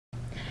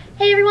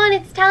Hey everyone,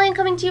 it's Tally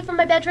coming to you from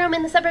my bedroom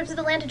in the suburbs of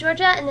Atlanta,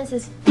 Georgia, and this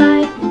is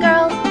 5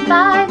 Girls,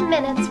 5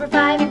 Minutes, where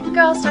 5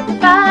 girls talk for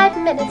 5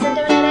 minutes and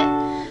don't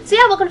edit it. So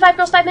yeah, welcome to 5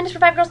 Girls, 5 Minutes, where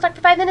 5 girls talk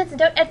for 5 minutes and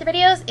don't edit the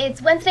videos.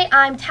 It's Wednesday,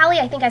 I'm Tally,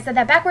 I think I said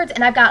that backwards,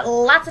 and I've got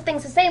lots of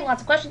things to say,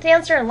 lots of questions to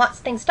answer, and lots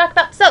of things to talk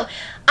about, so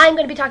I'm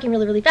going to be talking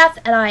really fast,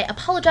 and I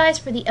apologize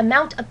for the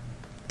amount of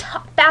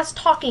fast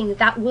talking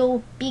that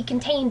will be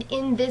contained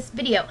in this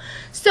video.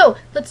 So,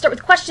 let's start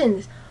with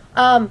questions.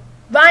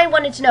 Ryan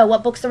wanted to know,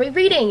 what books are we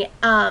reading?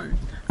 I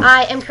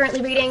am currently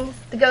reading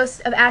The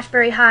Ghost of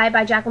Ashbury High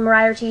by Jacqueline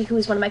Moriarty, who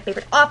is one of my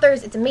favorite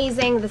authors. It's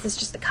amazing. This is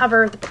just the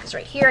cover. The book is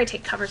right here. I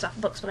take covers off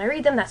of books when I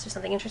read them. That's just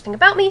something interesting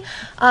about me.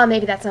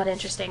 Maybe that's not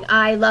interesting.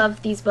 I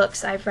love these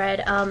books. I've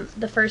read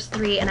the first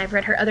 3, and I've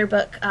read her other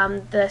book,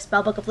 The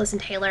Spell Book of Liz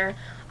and Taylor.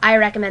 I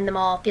recommend them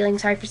all. Feeling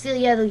Sorry for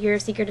Celia, The Year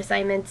of Secret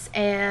Assignments,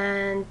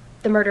 and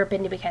The Murder of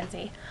Bindi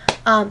Mackenzie.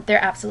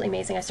 They're absolutely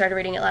amazing. I started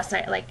reading it last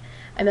night.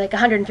 I'm like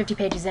 150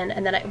 pages in,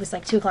 and then it was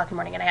like 2 o'clock in the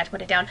morning, and I had to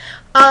put it down.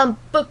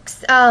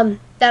 Books that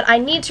I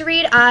need to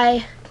read.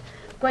 I'm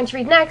going to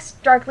read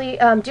next Dearly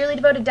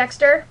Devoted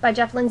Dexter by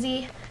Jeff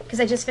Lindsay, because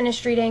I just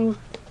finished reading,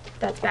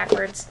 that's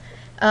backwards,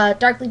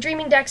 Darkly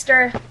Dreaming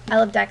Dexter. I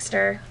love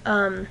Dexter.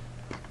 I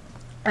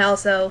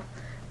also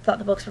thought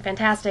the books were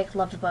fantastic.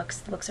 Love the books.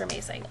 The books are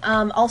amazing.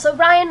 Also,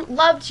 Ryan,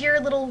 loved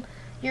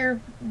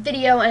your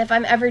video, and if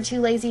I'm ever too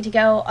lazy to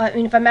go,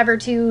 if I'm ever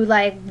too,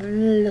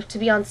 to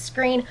be on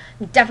screen,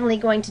 I'm definitely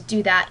going to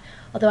do that,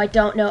 although I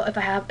don't know if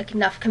I have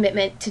enough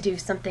commitment to do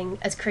something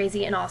as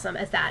crazy and awesome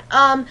as that.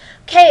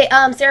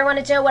 Sarah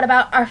wanted to know, what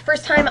about our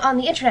first time on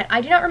the internet? I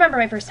do not remember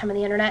my first time on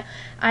the internet.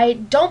 I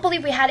don't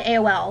believe we had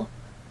AOL,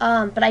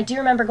 but I do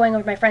remember going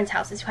over to my friends'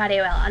 houses who had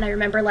AOL, and I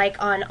remember,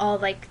 on all,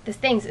 the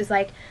things, is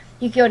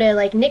you go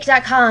to,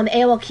 nick.com,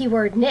 AOL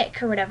keyword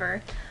Nick, or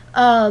whatever,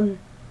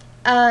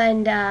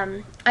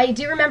 I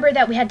do remember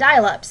that we had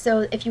dial-up,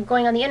 so if you were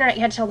going on the internet,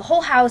 you had to tell the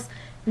whole house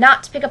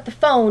not to pick up the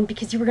phone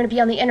because you were going to be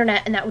on the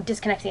internet, and that would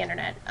disconnect the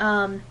internet.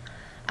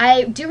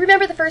 I do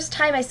remember the first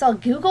time I saw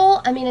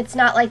Google. I mean, it's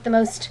not the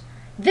most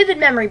vivid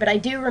memory, but I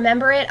do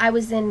remember it. I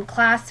was in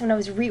class when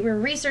we were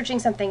researching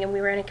something, and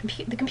we were in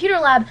the computer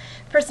lab.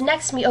 The person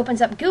next to me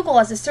opens up Google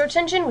as a search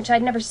engine, which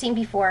I'd never seen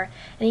before,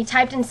 and he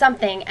typed in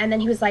something, and then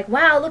he was like,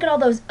 wow, look at all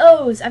those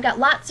O's. I've got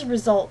lots of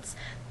results.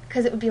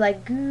 Because it would be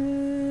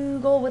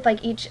Google with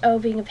each O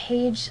being a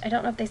page. I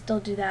don't know if they still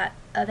do that.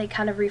 They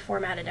kind of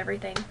reformatted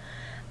everything.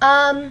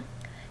 Then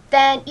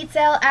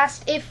Itzel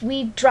asked if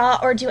we draw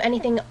or do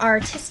anything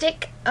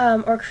artistic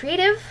or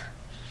creative.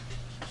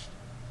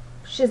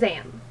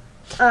 Shazam.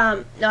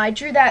 No, I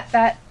drew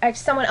that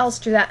someone else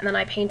drew that, and then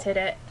I painted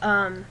it.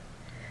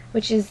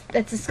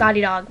 It's a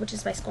Scotty dog, which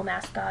is my school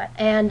mascot.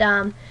 And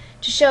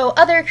to show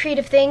other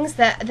creative things,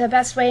 the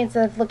best way,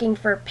 instead of looking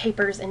for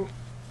papers and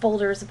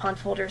folders upon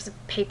folders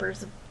of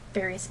papers of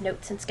various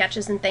notes and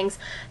sketches and things,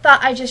 thought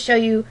I'd just show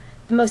you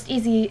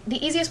the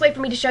easiest way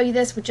for me to show you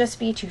this would just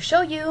be to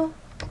show you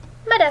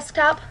my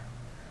desktop.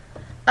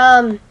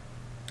 I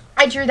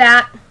drew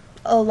that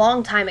a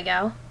long time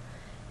ago,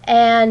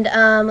 and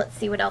let's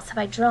see, what else have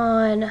I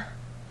drawn?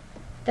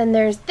 Then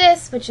there's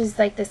this, which is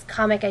this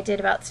comic I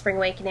did about Spring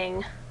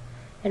Awakening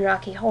and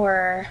Rocky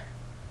Horror.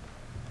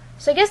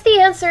 So I guess the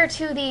answer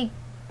to the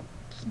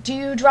do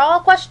you draw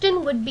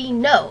question would be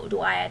no.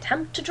 Do I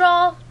attempt to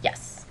draw?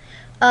 Yes.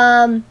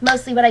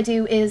 Mostly what I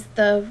do is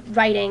the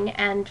writing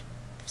and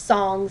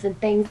songs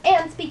and things.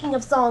 And speaking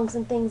of songs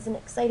and things and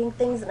exciting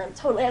things, and I'm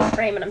totally out of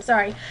frame, and I'm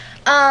sorry.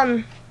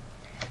 When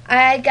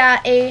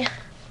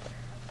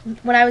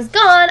I was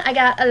gone, I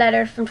got a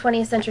letter from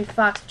 20th Century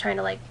Fox trying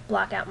to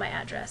block out my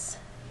address,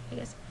 I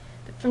guess.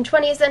 From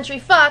 20th Century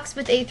Fox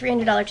with a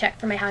 $300 check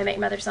for my How I Met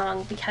Your Mother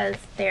song, because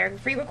they're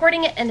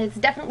re-recording it, and it's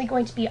definitely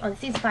going to be on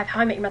Season 5 How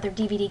I Met Your Mother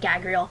DVD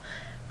gag reel,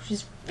 which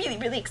is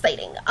really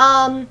exciting.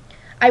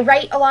 I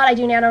write a lot. I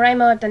do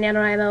NaNoWriMo. I've done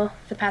NaNoWriMo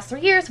for the past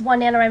 3 years,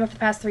 won NaNoWriMo for the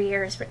past 3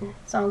 years, written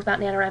songs about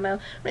NaNoWriMo,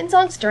 written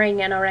songs during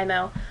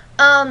NaNoWriMo.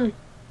 I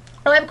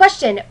have a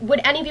question.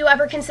 Would any of you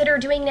ever consider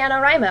doing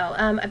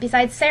NaNoWriMo?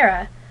 Besides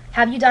Sarah,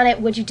 have you done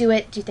it? Would you do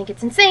it? Do you think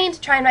it's insane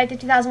to try and write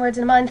 50,000 words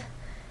in a month?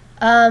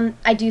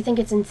 I do think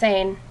it's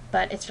insane,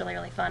 but it's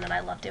really fun, and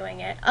I love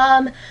doing it.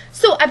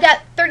 So I've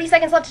got 30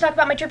 seconds left to talk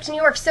about my trip to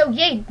New York. So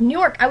yay, New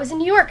York. I was in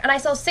New York, and I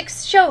saw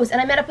 6 shows,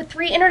 and I met up with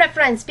 3 internet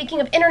friends. Speaking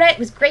of internet, it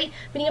was great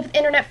meeting up with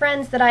internet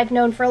friends that I've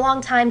known for a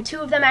long time. 2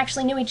 of them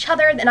actually knew each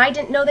other, and I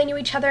didn't know they knew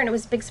each other, and it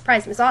was a big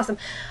surprise. It was awesome.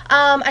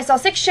 I saw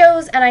 6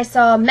 shows, and I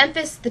saw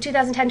Memphis, the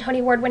 2010 Tony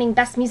Award winning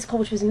Best Musical,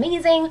 which was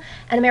amazing,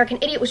 and American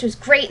Idiot, which was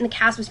great, and the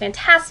cast was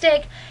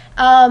fantastic.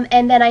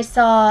 And then I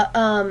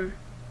saw,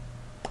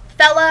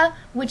 Fella,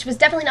 which was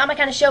definitely not my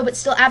kind of show, but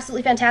still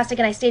absolutely fantastic,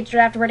 and I stayed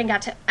through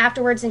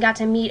afterwards and got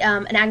to meet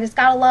an Agnes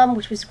Scott alum,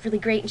 which was really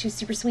great, and she was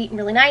super sweet and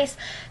really nice.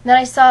 And then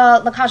I saw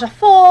La Cage aux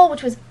Folles,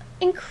 which was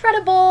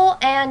incredible,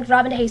 and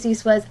Robin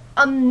DeJesus was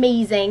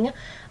amazing,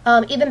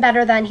 even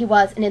better than he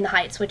was in the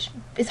Heights, which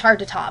is hard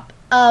to top.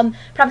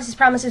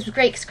 Promises was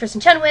great because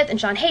Kristen Chenoweth and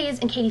Sean Hayes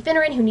and Katie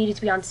Finneran, who needed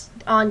to be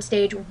on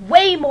stage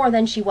way more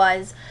than she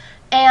was.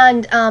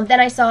 And then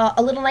I saw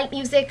A Little Night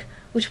Music,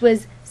 which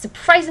was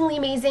surprisingly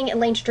amazing.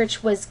 Elaine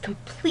Stritch was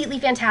completely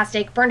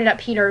fantastic. Bernadette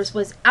Peters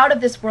was out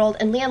of this world,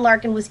 and Leanne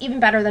Larkin was even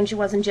better than she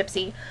was in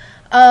Gypsy.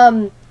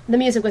 The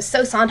music was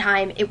so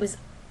Sondheim. It was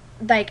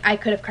like I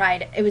could have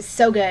cried. It was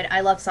so good.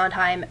 I love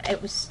Sondheim.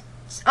 It was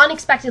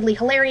unexpectedly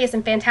hilarious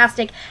and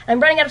fantastic. And I'm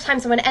running out of time,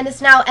 so I'm going to end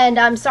this now. And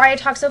I'm sorry I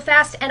talk so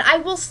fast. And I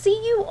will see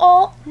you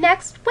all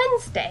next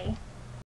Wednesday.